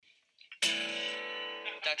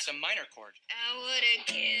that's a minor chord. I would have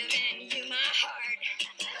given you my heart.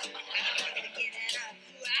 I would have given up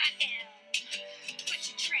who I am. But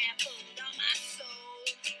you trampled on my soul.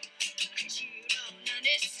 'Cause you don't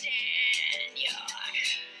understand. You're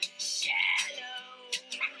shallow. You're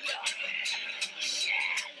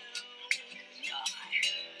shallow. You're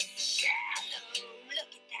shallow. Look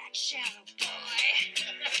at that shallow boy.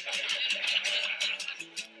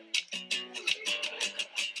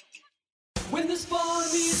 When this boy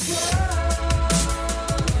meets world,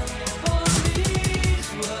 boy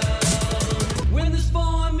meets world. When this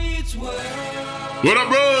boy meets world. What up,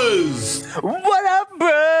 bros? What up,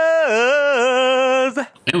 bros?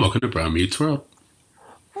 And welcome to Brown Meets World.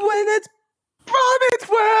 When it's Boy Meets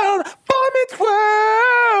World, Boy Meets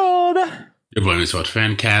World. Your Boy Meets World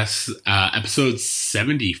Fancast, episode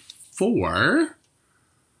 74.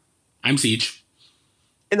 I'm Siege.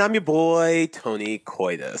 And I'm your boy, Tony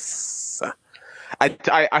Coitus.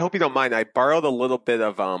 I hope you don't mind. I borrowed a little bit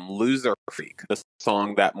of Loser Freak, the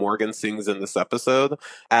song that Morgan sings in this episode,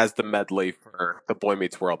 as the medley for the Boy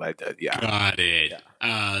Meets World I did. Yeah. Got it. Yeah.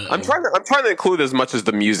 I'm trying to include as much as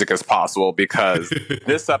the music as possible because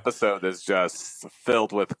this episode is just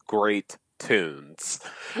filled with great tunes.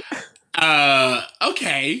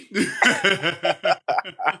 Okay.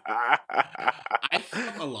 I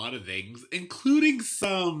felt a lot of things, including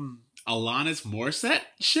some Alanis Morissette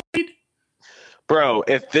shade. Bro,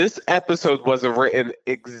 if this episode wasn't written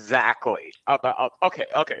exactly about, okay,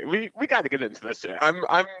 we got to get into this shit.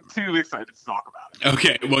 I'm too excited to talk about it.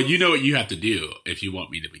 Okay, well, you know what you have to do if you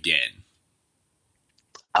want me to begin.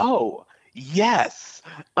 Oh, yes.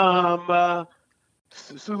 So,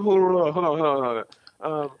 hold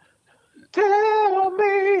on. Tell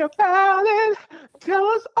me about it. Tell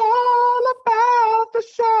us all about the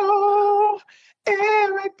show.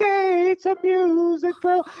 Eric Dates a music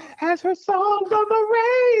girl has her songs on the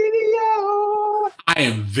radio. I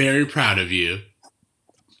am very proud of you.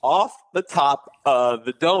 Off the top of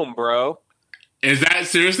the dome, bro. Is that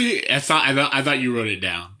seriously? I thought you wrote it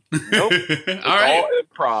down. Nope. It's all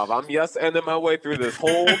improv. I'm ending my way through this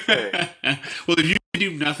whole thing. Well, if you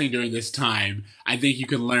do nothing during this time, I think you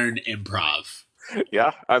can learn improv.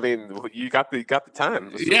 Yeah, I mean, you got the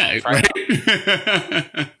time. Yeah, right.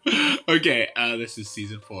 Okay, this is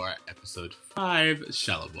season 4, episode 5,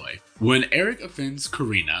 Shallow Boy. When Eric offends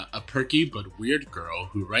Karina, a perky but weird girl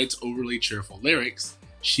who writes overly cheerful lyrics,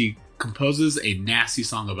 she composes a nasty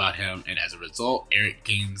song about him, and as a result, Eric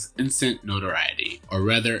gains instant notoriety, or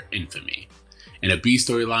rather, infamy. In a B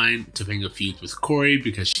storyline, Topanga feuds with Corey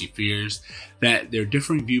because she fears that their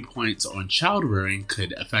differing viewpoints on child rearing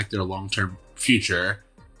could affect their long-term future.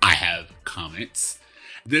 I have comments.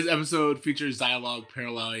 This episode features dialogue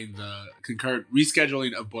paralleling the concurrent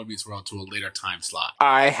rescheduling of Boy Meets World to a later time slot.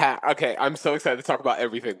 Okay, I'm so excited to talk about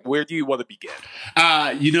everything. Where do you want to begin?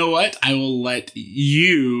 You know what? I will let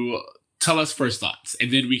you tell us first thoughts,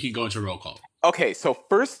 and then we can go into roll call. Okay, so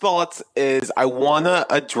first thoughts is I want to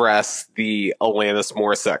address the Alanis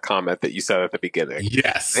Morissette comment that you said at the beginning.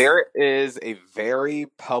 Yes. There is a very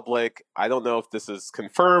public, I don't know if this is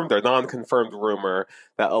confirmed or non-confirmed rumor,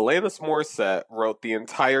 that Alanis Morissette wrote the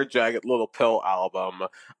entire Jagged Little Pill album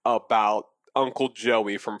about Uncle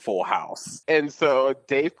Joey from Full House. And so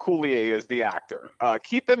Dave Coulier is the actor.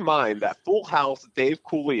 Keep in mind that Full House, Dave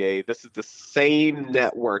Coulier, this is the same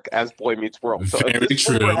network as Boy Meets World. So very if this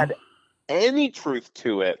true. rumor had any truth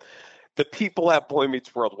to it, the people at Boy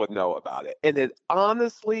Meets World would know about it. And it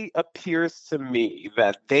honestly appears to me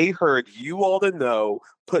that they heard You All to Know,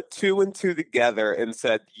 put 2 and 2 together, and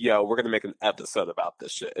said, yo, we're going to make an episode about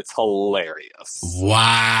this shit. It's hilarious.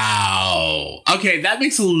 Wow. Okay, that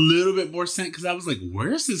makes a little bit more sense because I was like,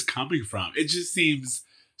 where's this coming from? It just seems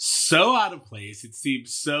so out of place. It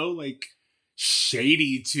seems so like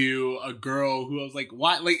shady to a girl who I was like,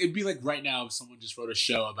 why? Like, it'd be like right now if someone just wrote a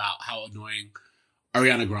show about how annoying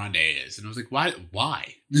Ariana Grande is. And I was like, why?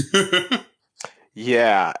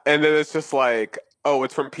 Yeah. And then it's just like, oh,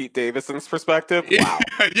 it's from Pete Davidson's perspective? Wow.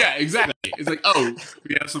 Yeah, exactly. It's like, oh,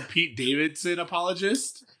 we have some Pete Davidson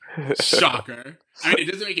apologist? Shocker. I mean,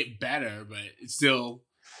 it doesn't make it better, but it's still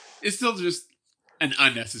just an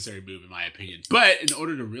unnecessary move, in my opinion. But in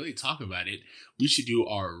order to really talk about it, we should do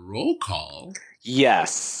our roll call.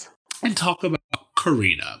 Yes. And talk about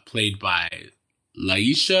Karina, played by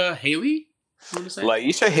Laisha Haley?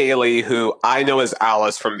 Laisha Haley, who I know as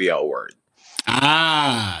Alice from The L Word.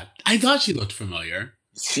 Ah, I thought she looked familiar.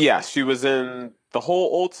 Yeah, she was in the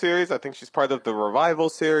whole old series. I think she's part of the revival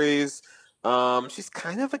series. She's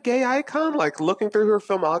kind of a gay icon. Like looking through her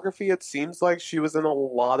filmography, it seems like she was in a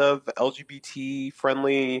lot of LGBT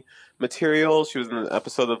friendly material. She was in an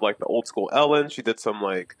episode of like the old school Ellen. She did some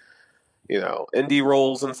like, indie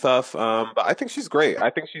roles and stuff. But I think she's great. I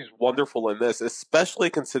think she's wonderful in this, especially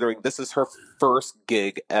considering this is her first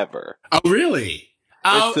gig ever. Oh, really?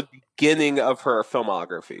 It's the beginning of her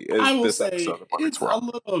filmography. I Is will this say episode of Boy Meets it's a World?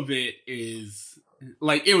 little of it is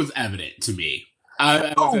like it was evident to me.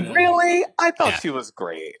 Oh, really? I thought Yeah. she was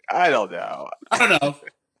great. I don't know. I don't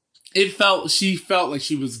know. She felt like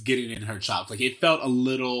she was getting in her chops. Like it felt a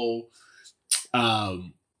little,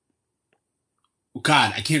 God,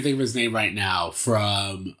 I can't think of his name right now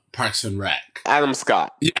from Parks and Rec. Adam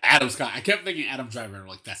Scott. Yeah, Adam Scott. I kept thinking Adam Driver. And I'm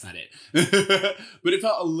like, that's not it. But it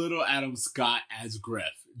felt a little Adam Scott as Griff.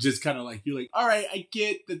 Just kind of like, you're like, all right, I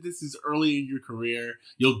get that this is early in your career.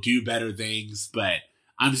 You'll do better things, but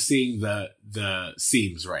I'm seeing the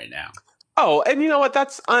seams right now. Oh, and you know what?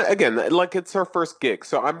 That's again, like it's her first gig,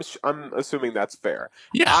 so I'm assuming that's fair.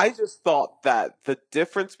 Yeah. I just thought that the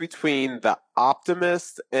difference between the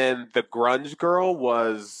optimist and the grunge girl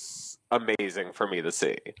was amazing for me to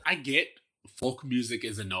see. I get folk music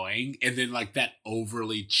is annoying, and then like that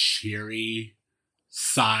overly cheery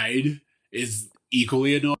side is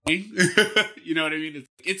equally annoying. You know what I mean?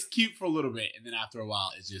 It's cute for a little bit, and then after a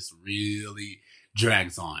while, it just really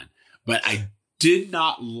drags on. But I did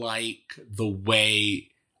not like the way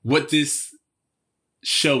what this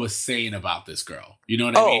show was saying about this girl. You know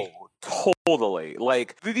what I mean? Totally.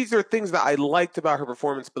 Like these are things that I liked about her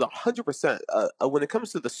performance, but 100%. When it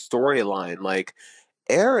comes to the storyline, like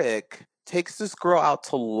Eric takes this girl out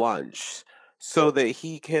to lunch so that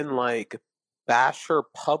he can like bash her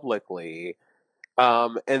publicly,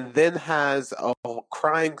 and then has a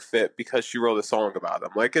crying fit because she wrote a song about him.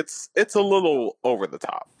 Like it's a little over the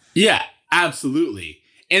top. Yeah, absolutely.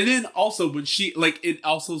 And then also when she it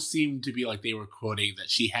also seemed to be like they were quoting that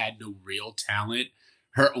she had no real talent.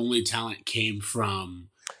 Her only talent came from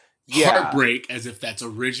heartbreak, as if that's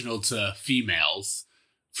original to females.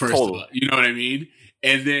 First of all, you know what I mean?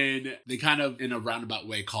 And then they kind of, in a roundabout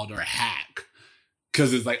way, called her a hack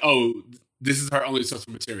because it's like, oh, this is her only source of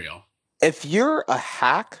material. If you're a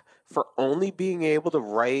hack for only being able to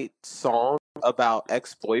write songs about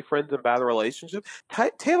ex-boyfriends and bad relationships,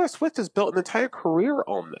 Taylor Swift has built an entire career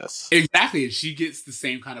on this. Exactly, and she gets the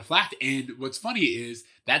same kind of flack. And what's funny is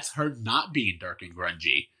that's her not being dark and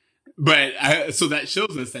grungy. But so that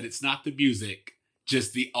shows us that it's not the music,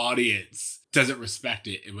 just the audience doesn't respect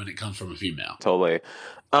it when it comes from a female. Totally.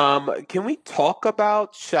 Can we talk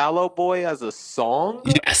about Shallow Boy as a song?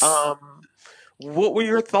 Yes. What were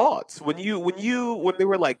your thoughts when they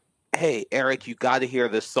were like, "Hey, Eric, you got to hear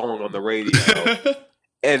this song on the radio,"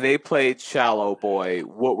 and they played "Shallow Boy"?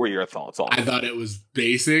 What were your thoughts on it? I thought it was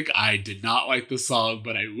basic. I did not like the song,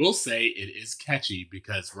 but I will say it is catchy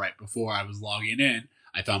because right before I was logging in,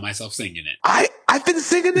 I found myself singing it. I've been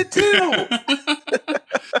singing it too.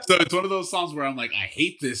 So it's one of those songs where I'm like, I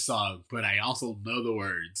hate this song, but I also know the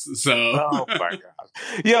words. So oh my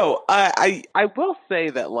god, yo, I will say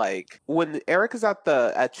that like when Eric is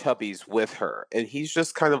at Chubby's with her, and he's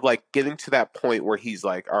just kind of like getting to that point where he's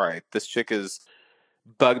like, all right, this chick is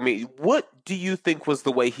bug me. What do you think was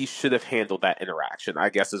the way he should have handled that interaction? I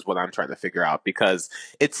guess is what I'm trying to figure out, because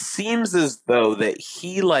it seems as though that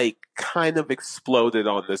he like kind of exploded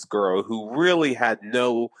on this girl who really had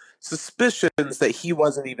no suspicions that he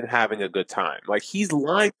wasn't even having a good time. Like he's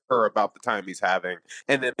lying to her about the time he's having,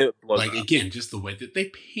 and then it blows up. Again, just the way that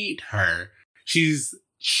they paint her,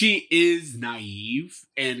 she is naive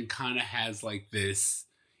and kind of has like this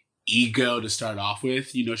ego to start off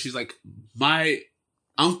with. You know, she's like, my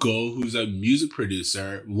uncle, who's a music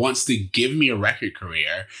producer, wants to give me a record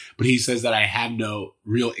career, but he says that I have no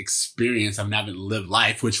real experience. I haven't lived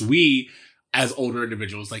life, which we, as older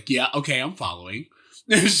individuals, like, yeah, okay, I'm following.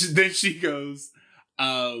 Then she goes,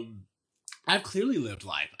 I've clearly lived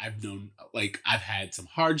life. I've known, like, I've had some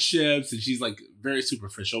hardships, and she's like very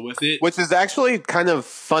superficial with it. Which is actually kind of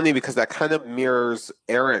funny because that kind of mirrors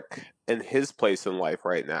Eric and his place in life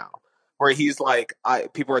right now, where he's like,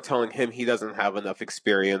 people are telling him he doesn't have enough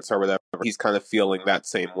experience or whatever. He's kind of feeling that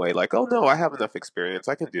same way, like, oh no, I have enough experience.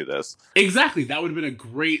 I can do this. Exactly. That would have been a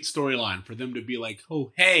great storyline for them to be like,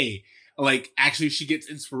 oh, hey, like, actually she gets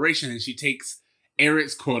inspiration and she takes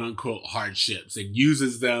Eric's quote unquote hardships and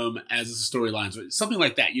uses them as a storyline, something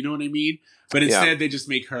like that. You know what I mean? But instead they just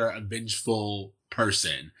make her a vengeful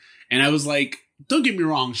person. And I was like, don't get me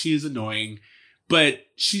wrong, she is annoying, but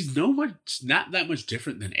she's not that much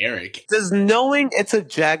different than Eric. Does knowing it's a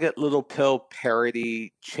Jagged Little Pill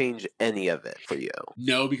parody change any of it for you?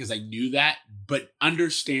 No, because I knew that, but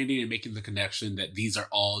understanding and making the connection that these are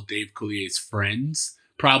all Dave Coulier's friends,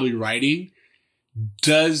 probably writing,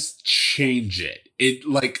 does change it.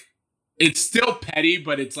 It's still petty,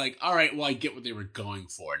 but it's like, all right, well, I get what they were going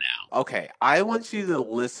for now. Okay, I want you to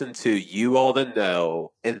listen to You All to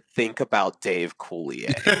Know and think about Dave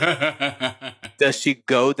Coulier. Does she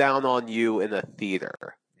go down on you in a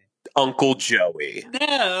theater? Uncle Joey.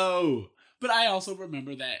 No. But I also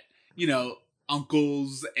remember that,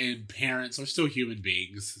 uncles and parents are still human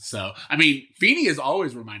beings. So, I mean, Feeney is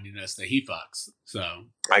always reminding us that he fucks. So,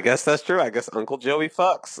 I guess that's true. I guess Uncle Joey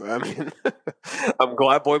fucks. I mean, I'm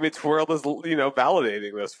glad Boy Meets World is,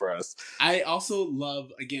 validating this for us. I also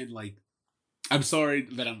love, again, I'm sorry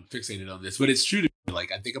that I'm fixated on this, but it's true to me.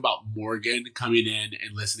 I think about Morgan coming in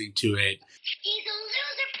and listening to it. He's a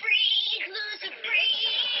loser freak, loser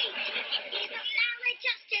freak. He's a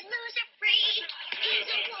maladjusted loser freak. He's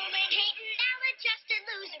a woman-hating, maladjusted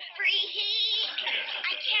loser freak.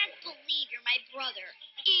 I can't believe you're my brother.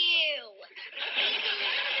 Ew. He's a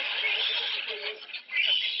loser freak, loser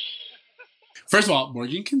freak. First of all,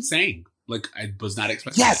 Morgan can sing. I was not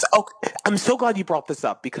expecting Yes. that. Okay. I'm so glad you brought this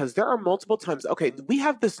up because there are multiple times. Okay, we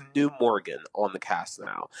have this new Morgan on the cast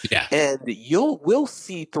now. Yeah. And we'll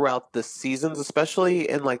see throughout the seasons, especially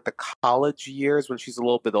in the college years when she's a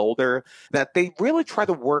little bit older, that they really try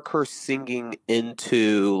to work her singing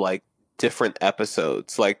into different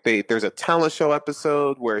episodes. There's a talent show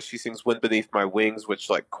episode where she sings "Wind Beneath My Wings," which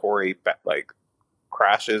Corey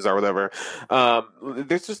crashes or whatever.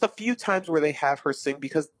 There's just a few times where they have her sing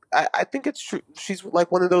because I think it's true. She's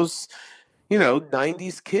one of those,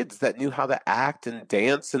 90s kids that knew how to act and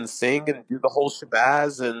dance and sing and do the whole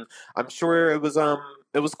shabazz. And I'm sure it was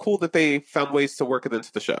cool that they found ways to work it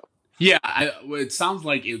into the show. Yeah, it sounds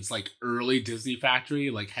like it's early Disney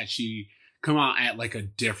Factory. Had she come out at a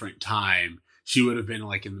different time, she would have been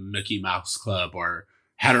in the Mickey Mouse Club or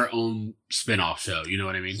had her own spin-off show. You know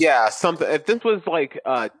what I mean? Yeah, something. If this was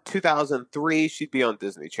 2003, she'd be on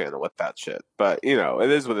Disney Channel with that shit. But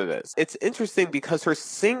it is what it is. It's interesting because her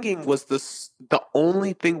singing was the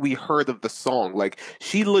only thing we heard of the song.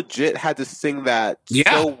 She legit had to sing that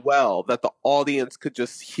so well that the audience could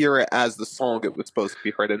just hear it as the song it was supposed to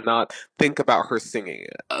be heard and not think about her singing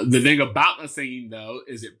it. The thing about the singing, though,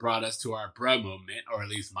 is it brought us to our bruh moment, or at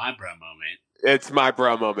least my bruh moment. It's my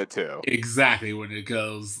bro moment too. Exactly, when it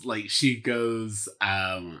goes she goes.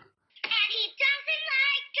 And he doesn't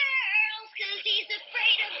like girls because he's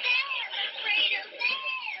afraid of them.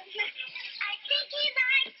 I think he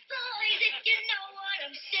likes boys, if you know what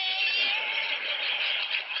I'm saying.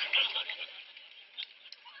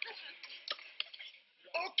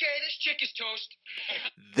 Okay, this chick is toast.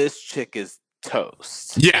 This chick is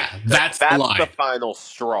toast. Yeah, that's the line. The final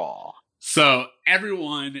straw. So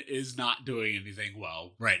everyone is not doing anything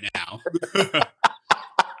well right now.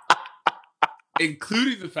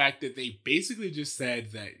 Including the fact that they basically just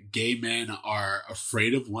said that gay men are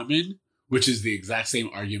afraid of women, which is the exact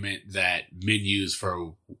same argument that men use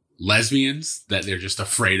for lesbians, that they're just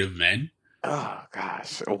afraid of men. Oh,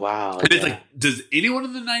 gosh. Wow. And it's does anyone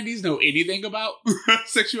in the 90s know anything about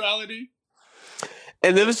sexuality?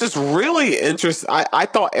 And it was just really interesting. I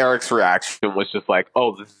thought Eric's reaction was just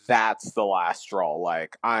oh, that's the last straw.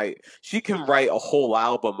 She can write a whole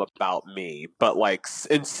album about me, but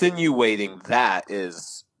insinuating that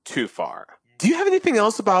is too far. Do you have anything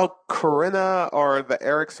else about Corinna or the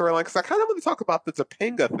Eric storyline? Because I kind of want to talk about the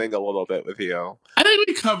Topanga thing a little bit with you. I think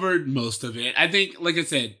we covered most of it. I think, like I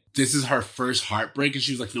said, this is her first heartbreak, and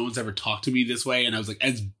she was like, no one's ever talked to me this way. And I was like,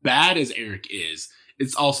 as bad as Eric is,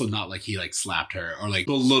 it's also not like he slapped her or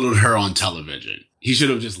belittled her on television. He should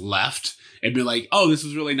have just left and been like, oh, this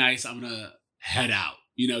was really nice. I'm going to head out.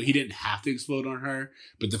 He didn't have to explode on her,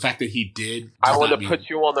 but the fact that he did. I want to put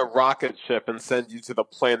you on the rocket ship and send you to the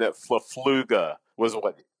planet Flafluga was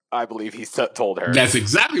what I believe he told her. That's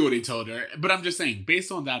exactly what he told her. But I'm just saying,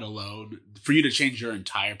 based on that alone, for you to change your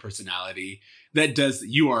entire personality,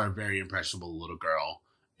 you are a very impressionable little girl.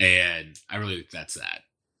 And I really think that's sad.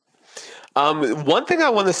 One thing I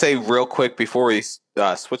want to say real quick before we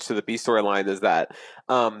switch to the B storyline is that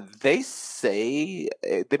they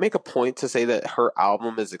make a point to say that her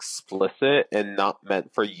album is explicit and not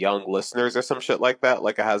meant for young listeners or some shit like that.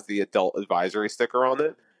 It has the adult advisory sticker on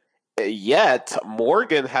it. Yet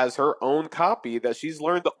Morgan has her own copy that she's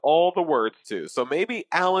learned all the words to. So maybe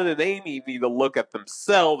Alan and Amy need to look at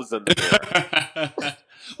themselves in the mirror.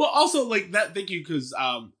 Well, also that. Thank you, because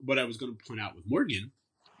what I was going to point out with Morgan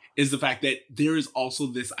is the fact that there is also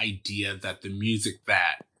this idea that the music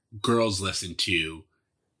that girls listen to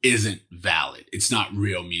isn't valid. It's not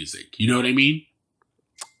real music. You know what I mean?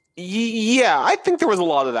 Yeah, I think there was a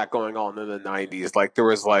lot of that going on in the 90s. Like, there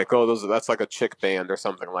was like, oh, that's like a chick band or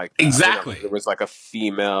something like that. Exactly. There was like a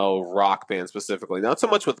female rock band specifically. Not so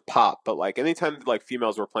much with pop, but like anytime like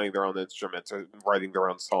females were playing their own instruments or writing their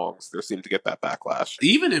own songs, there seemed to get that backlash.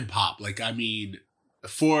 Even in pop, like, I mean,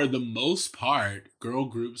 for the most part, girl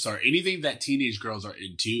groups or anything that teenage girls are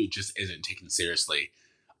into just isn't taken seriously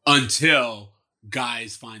until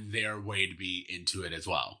guys find their way to be into it as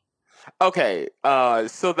well. Okay,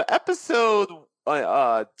 so the episode,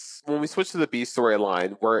 when we switch to the B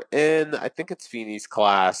storyline, we're in, I think it's Feeney's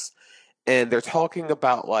class, and they're talking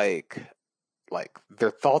about like their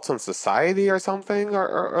thoughts on society or something,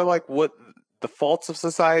 or like what the faults of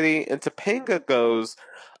society. And Topanga goes,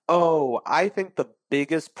 "Oh, I think the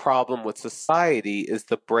biggest problem with society is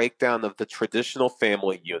the breakdown of the traditional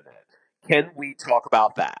family unit. Can we talk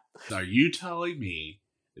about that?" Are you telling me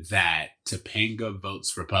that Topanga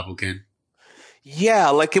votes Republican? Yeah,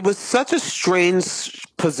 like it was such a strange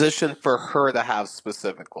position for her to have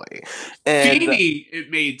specifically. And Feeny, it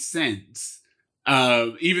made sense.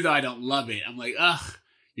 Even though I don't love it, I'm like, ugh,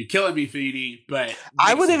 you're killing me, Feeny. But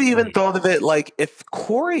I would makes have sense even to me. thought of it like if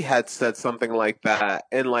Corey had said something like that,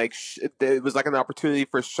 and like it was like an opportunity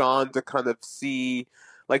for Sean to kind of see,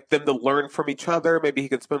 like them to learn from each other. Maybe he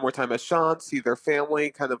could spend more time as Sean, see their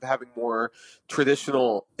family, kind of having more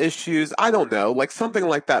traditional issues. I don't know, like something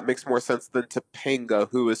like that makes more sense than Topanga,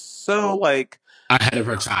 who is so like, Ahead of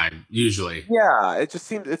her time, usually. yeah, it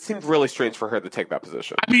seemed really strange for her to take that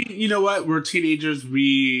position. I mean, you know what? We're teenagers.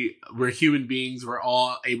 We're human beings. We're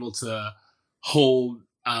all able to hold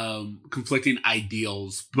conflicting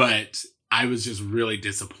ideals, but I was just really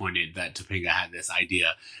disappointed that Topanga had this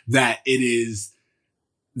idea that it is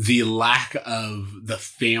the lack of the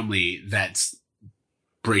family that's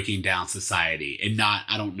breaking down society and not,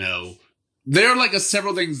 I don't know. There are like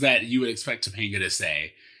several things that you would expect Topanga to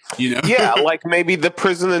say, you know? Yeah, like maybe the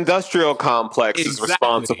prison industrial complex is Exactly.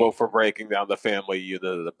 responsible for breaking down the family unit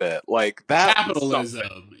a bit. Like that was something.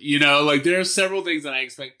 Capitalism, you know, like there are several things that I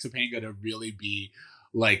expect Topanga to really be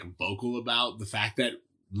like vocal about. The fact that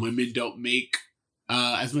women don't make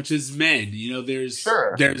as much as men, you know, there's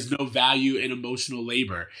no value in emotional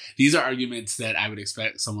labor. These are arguments that I would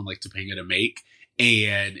expect someone like Topanga to make,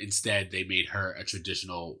 and instead they made her a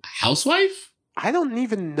traditional housewife. I don't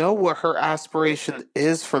even know what her aspiration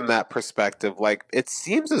is from that perspective. Like, it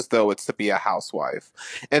seems as though it's to be a housewife,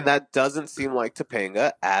 and that doesn't seem like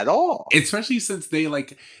Topanga at all. Especially since they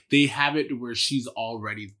have it where she's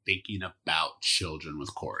already thinking about children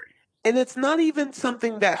with Corey. And it's not even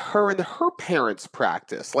something that her and her parents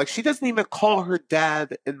practice. Like, she doesn't even call her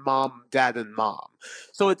dad and mom.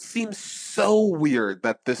 So it seems so weird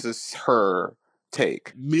that this is her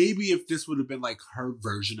take. Maybe if this would have been like her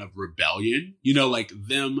version of rebellion, you know, like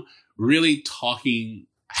them really talking,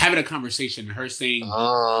 having a conversation, her saying,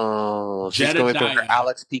 "Oh, she's Jedediah, going through her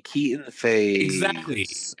Alex P. Keaton phase." Exactly.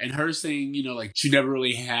 And her saying, you know, like she never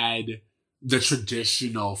really had the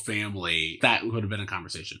traditional family. That would have been a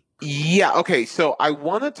conversation. Yeah, okay, so I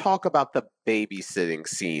want to talk about the babysitting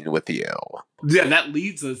scene with you. Yeah, that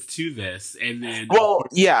leads us to this. And then, well,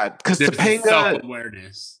 yeah, because Topanga,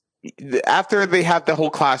 self-awareness. After they have the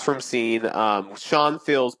whole classroom scene, Sean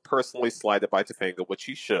feels personally slighted by Topanga, which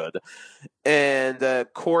he should. And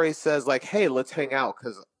Corey says, like, hey, let's hang out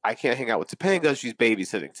because I can't hang out with Topanga. She's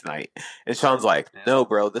babysitting tonight. And Sean's like, no,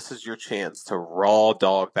 bro, this is your chance to raw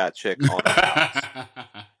dog that chick on the house.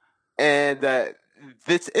 And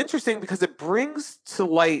it's interesting because it brings to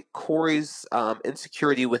light Corey's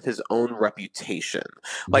insecurity with his own reputation.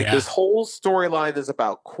 Like, this whole storyline is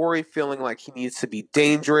about Corey feeling like he needs to be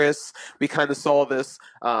dangerous. We kind of saw this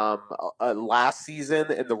last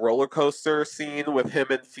season in the roller coaster scene with him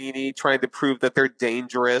and Feeny trying to prove that they're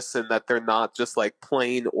dangerous and that they're not just like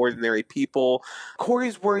plain ordinary people.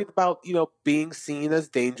 Corey's worried about, you know, being seen as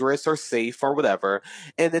dangerous or safe or whatever.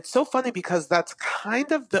 And it's so funny because that's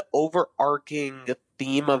kind of the overarching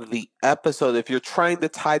theme of the episode if you're trying to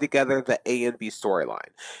tie together the A and B storyline.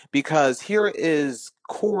 Because here is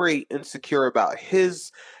Corey insecure about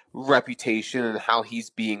his reputation and how he's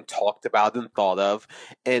being talked about and thought of,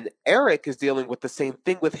 and Eric is dealing with the same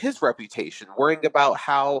thing with his reputation, worrying about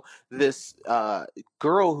how this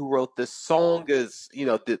girl who wrote this song is, you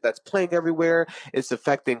know, that's playing everywhere, it's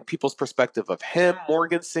affecting people's perspective of him.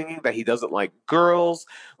 Morgan singing that he doesn't like girls,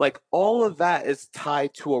 like all of that is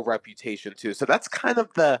tied to a reputation too. So that's kind of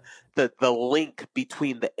the link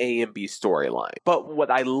between the A and B storyline. But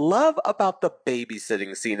what I love about the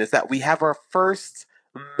babysitting scene is that we have our first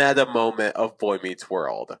meta moment of Boy Meets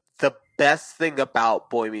World. The best thing about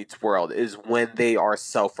Boy Meets World is when they are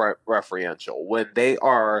self-referential, when they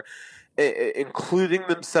are including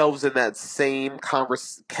themselves in that same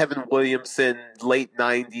Kevin Williamson late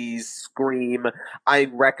 90s Scream, I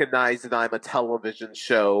recognize that I'm a television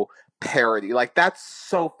show parody. Like, that's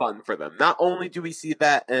so fun for them. Not only do we see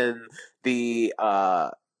that in the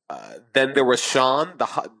Then There Was Sean,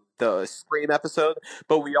 the Scream episode,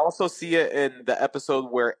 but we also see it in the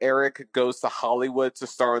episode where Eric goes to Hollywood to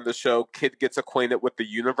star in the show Kid Gets Acquainted with the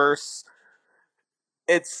Universe.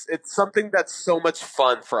 It's something that's so much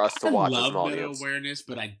fun for us to I watch as love an meta audience. awareness,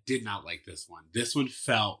 but I did not like this one. This one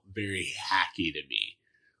felt very hacky to me.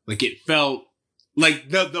 Like, it felt like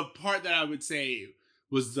the part that I would say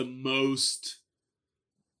was the most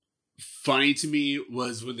funny to me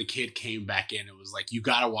was when the kid came back in and was like, "You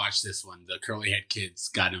gotta watch this one." The curly head kid's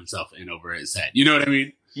got himself in over his head. You know what I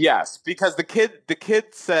mean? Yes, because the kid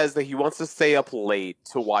says that he wants to stay up late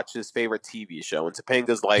to watch his favorite TV show, and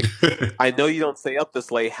Topanga's like, "I know you don't stay up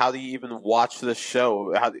this late. How do you even watch the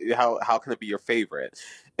show? How can it be your favorite?"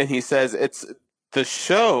 And he says, "It's the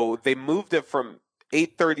show. They moved it from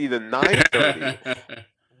 8:30 to 9:30.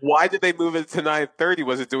 Why did they move it to 9:30?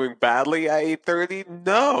 Was it doing badly at 8:30?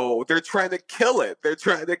 No, they're trying to kill it. They're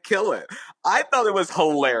trying to kill it." I thought it was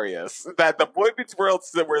hilarious that the Boy Meets World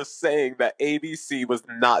were saying that ABC was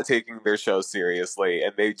not taking their show seriously,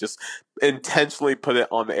 and they just intentionally put it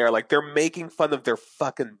on the air. Like, they're making fun of their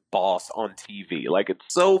fucking boss on TV. Like, it's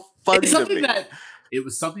so funny It's to something me. that it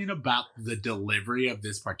was something about the delivery of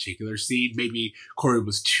this particular scene. Maybe Corey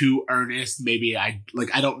was too earnest. Maybe I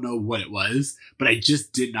don't know what it was, but I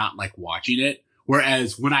just did not like watching it.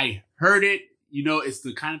 Whereas when I heard it, it's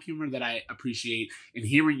the kind of humor that I appreciate. And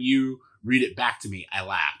hearing you read it back to me, I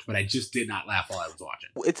laughed, but I just did not laugh while I was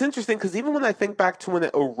watching. It's interesting because even when I think back to when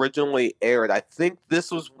it originally aired, I think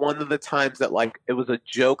this was one of the times that, like, it was a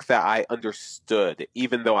joke that I understood,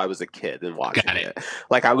 even though I was a kid and watching Got it.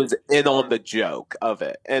 Like, I was in on the joke of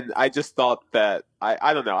it. And I just thought that,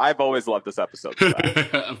 I don't know, I've always loved this episode for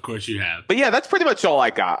that. Of course you have. But yeah, that's pretty much all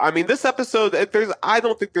I got. I mean, this episode, I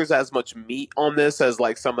don't think there's as much meat on this as,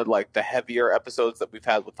 like, some of, like, the heavier episodes that we've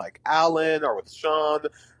had with, like, Alan or with Sean.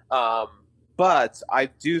 But I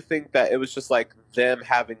do think that it was just like them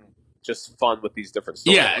having just fun with these different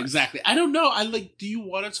storylines. Yeah, exactly. I don't know. Do you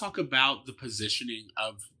want to talk about the positioning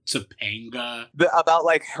of Topanga? About,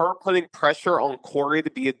 like, her putting pressure on Corey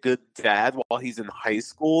to be a good dad while he's in high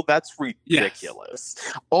school? That's ridiculous.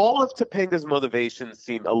 Yes. All of Topanga's motivations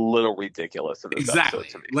seem a little ridiculous in this episode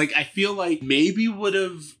to me. Like, I feel like maybe would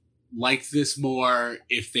have liked this more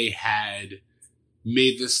if they had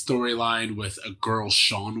made this storyline with a girl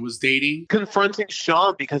Sean was dating. Confronting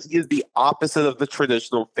Sean because he is the opposite of the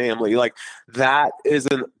traditional family. Like, that's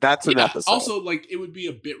an episode. Also, like, it would be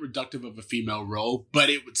a bit reductive of a female role,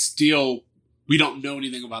 but it would still, we don't know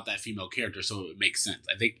anything about that female character, so it would make sense.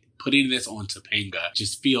 I think putting this on Topanga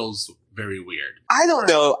just feels very weird. I don't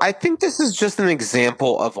know. I think this is just an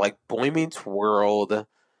example of, like, Boy Meets World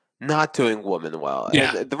not doing women well.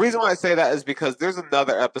 Yeah. And the reason why I say that is because there's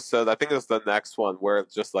another episode, I think it's the next one, where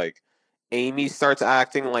it's just like Amy starts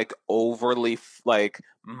acting like overly like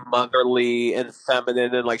motherly and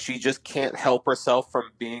feminine, and like she just can't help herself from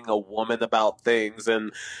being a woman about things,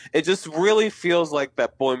 and it just really feels like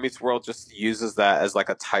that Boy Meets World just uses that as like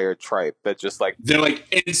a tired tripe that just like they're like,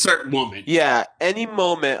 insert woman. Yeah, any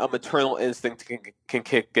moment a maternal instinct can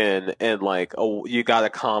kick in, and like, oh, you gotta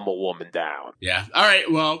calm a woman down. Yeah. All right.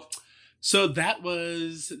 Well, so that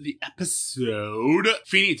was the episode.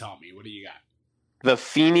 Feeny taught me. What do you got? The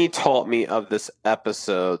Feeny taught me of this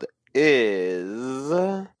episode is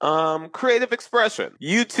creative expression.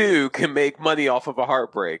 You too can make money off of a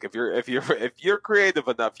heartbreak. If you're creative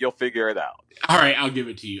enough, you'll figure it out. All right, I'll give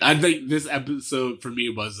it to you. I think this episode for me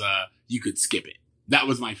was you could skip it. That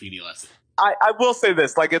was my Feeny lesson. I will say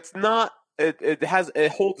this, like, it's not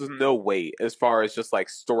it holds no weight as far as just like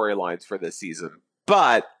storylines for this season.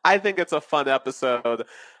 But I think it's a fun episode.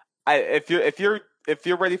 If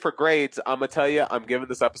you're ready for grades, I'm gonna tell you, I'm giving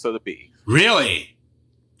this episode a B. Really?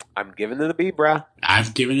 I'm giving it a B, bruh.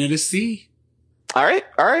 I've given it a C. All right.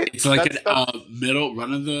 It's like a middle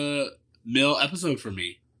run of the mill episode for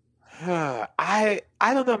me. I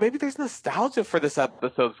don't know. Maybe there's nostalgia for this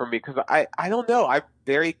episode for me because I don't know. I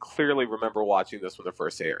very clearly remember watching this when it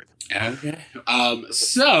first aired. Okay.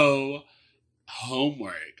 So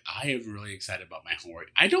homework. I am really excited about my homework.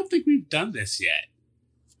 I don't think we've done this yet,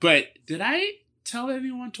 but did I tell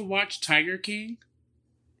anyone to watch Tiger King?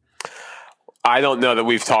 I don't know that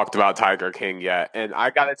we've talked about Tiger King yet. And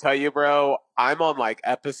I got to tell you, bro, I'm on like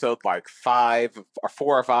episode like 5 or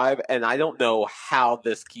 4 or 5, and I don't know how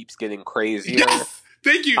this keeps getting crazier. Yes!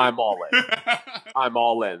 Thank you. I'm all in. I'm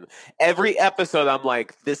all in. Every episode, I'm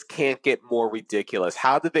like, this can't get more ridiculous.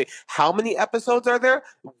 How many episodes are there?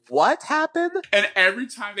 What happened? And every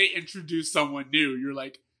time they introduce someone new, you're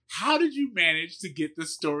like, how did you manage to get the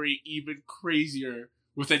story even crazier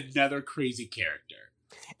with another crazy character?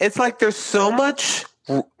 It's like there's so much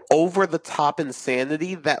over the top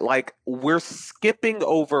insanity that like we're skipping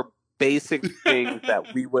over basic things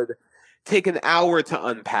that we would take an hour to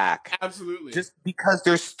unpack. Absolutely. Just because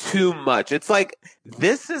there's too much. It's like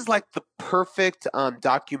this is like the perfect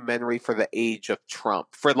documentary for the age of Trump.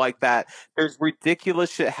 For like that, there's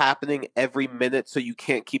ridiculous shit happening every minute, so you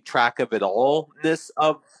can't keep track of it all-ness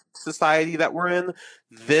of society that we're in.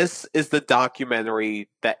 This is the documentary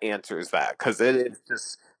that answers that, because it is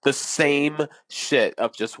just the same shit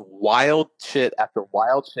of just wild shit after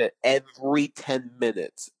wild shit every 10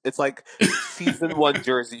 minutes. It's like season 1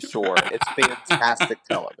 Jersey Shore. It's fantastic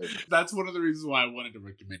television. That's one of the reasons why I wanted to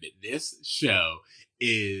recommend it. This show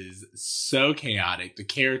is so chaotic. The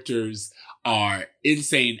characters are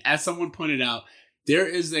insane. As someone pointed out, there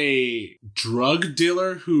is a drug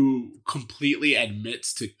dealer who completely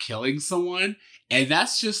admits to killing someone, and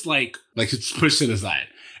that's just like it's pushed it aside.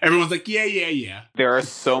 Everyone's like, yeah. There are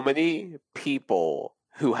so many people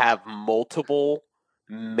who have multiple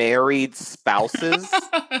married spouses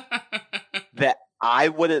that I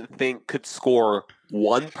wouldn't think could score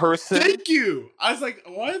one person. Thank you. I was like,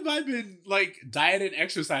 why have I been like diet and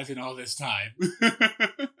exercising all this time?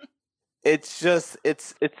 It's just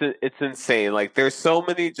it's insane. Like there's so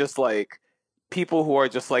many just like people who are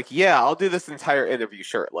just like, yeah, I'll do this entire interview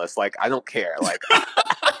shirtless. Like I don't care. Like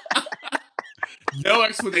no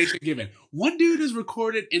explanation given. One dude is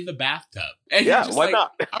recorded in the bathtub. And yeah, just why like,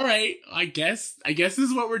 not? All right, I guess this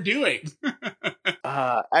is what we're doing.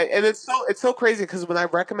 And it's so crazy because when I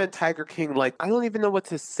recommend Tiger King, like I don't even know what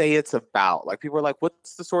to say it's about. Like people are like,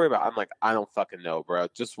 "What's the story about?" I'm like, "I don't fucking know, bro.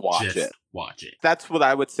 Just watch it." Watch it. That's what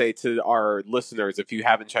I would say to our listeners. If you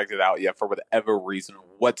haven't checked it out yet for whatever reason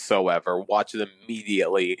whatsoever, watch it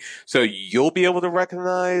immediately so you'll be able to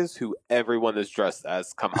recognize who everyone is dressed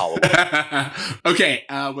as come Halloween. Okay,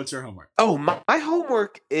 what's your homework? Oh, my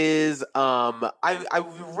homework is I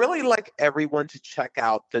would really like everyone to check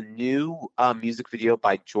out the new music video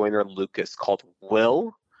by Joyner Lucas called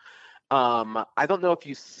Will. I don't know if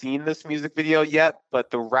you've seen this music video yet,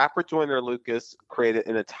 but the rapper Joyner Lucas created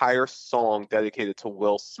an entire song dedicated to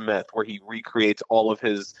Will Smith where he recreates all of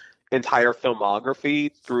his entire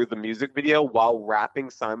filmography through the music video while rapping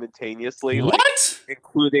simultaneously. What? Like,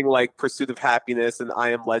 including like Pursuit of Happiness and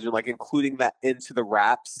I Am Legend, like including that into the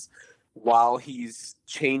raps while he's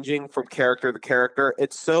changing from character to character.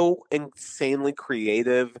 It's so insanely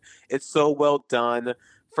creative. It's so well done.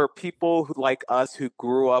 For people who like us who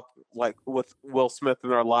grew up like with Will Smith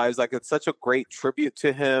in our lives, like it's such a great tribute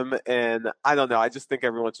to him, and I don't know, I just think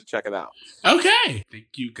everyone should check it out. Okay. Thank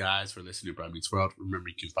you guys for listening to Broad Meets World. Remember,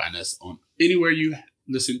 you can find us on anywhere you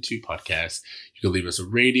listen to podcasts. You can leave us a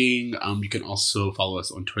rating. You can also follow us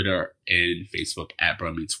on Twitter and Facebook at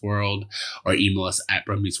Broad Meets World, or email us at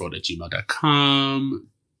broadmeetsworld@gmail.com.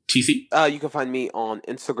 TC? You can find me on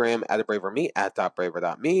Instagram at @braverme,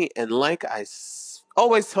 @braver.me, and like I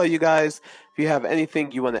always tell you guys, if you have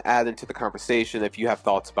anything you want to add into the conversation, if you have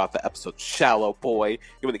thoughts about the episode Shallow Boy,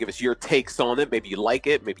 you want to give us your takes on it, maybe you like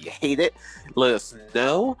it, maybe you hate it, let us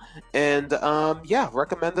know. And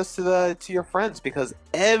recommend us to your friends, because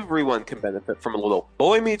everyone can benefit from a little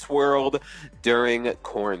Boy Meets World during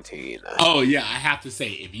quarantine. Oh yeah, I have to say,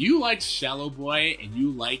 if you like Shallow Boy and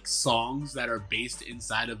you like songs that are based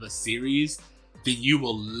inside of a series, then you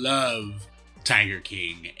will love Tiger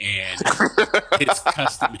King and his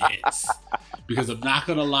custom hits. Because I'm not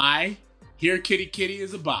gonna lie, Here Kitty Kitty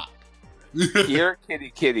is a bop. Here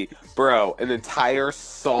Kitty Kitty. Bro, an entire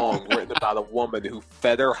song written about a woman who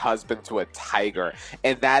fed her husband to a tiger.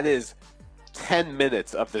 And that is 10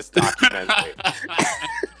 minutes of this documentary.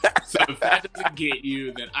 So if that doesn't get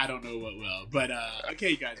you, then I don't know what will. But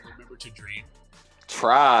okay, guys, remember to dream.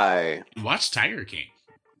 Try. Watch Tiger King.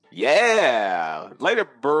 Yeah. Later,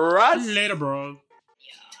 bruh. Later, bro.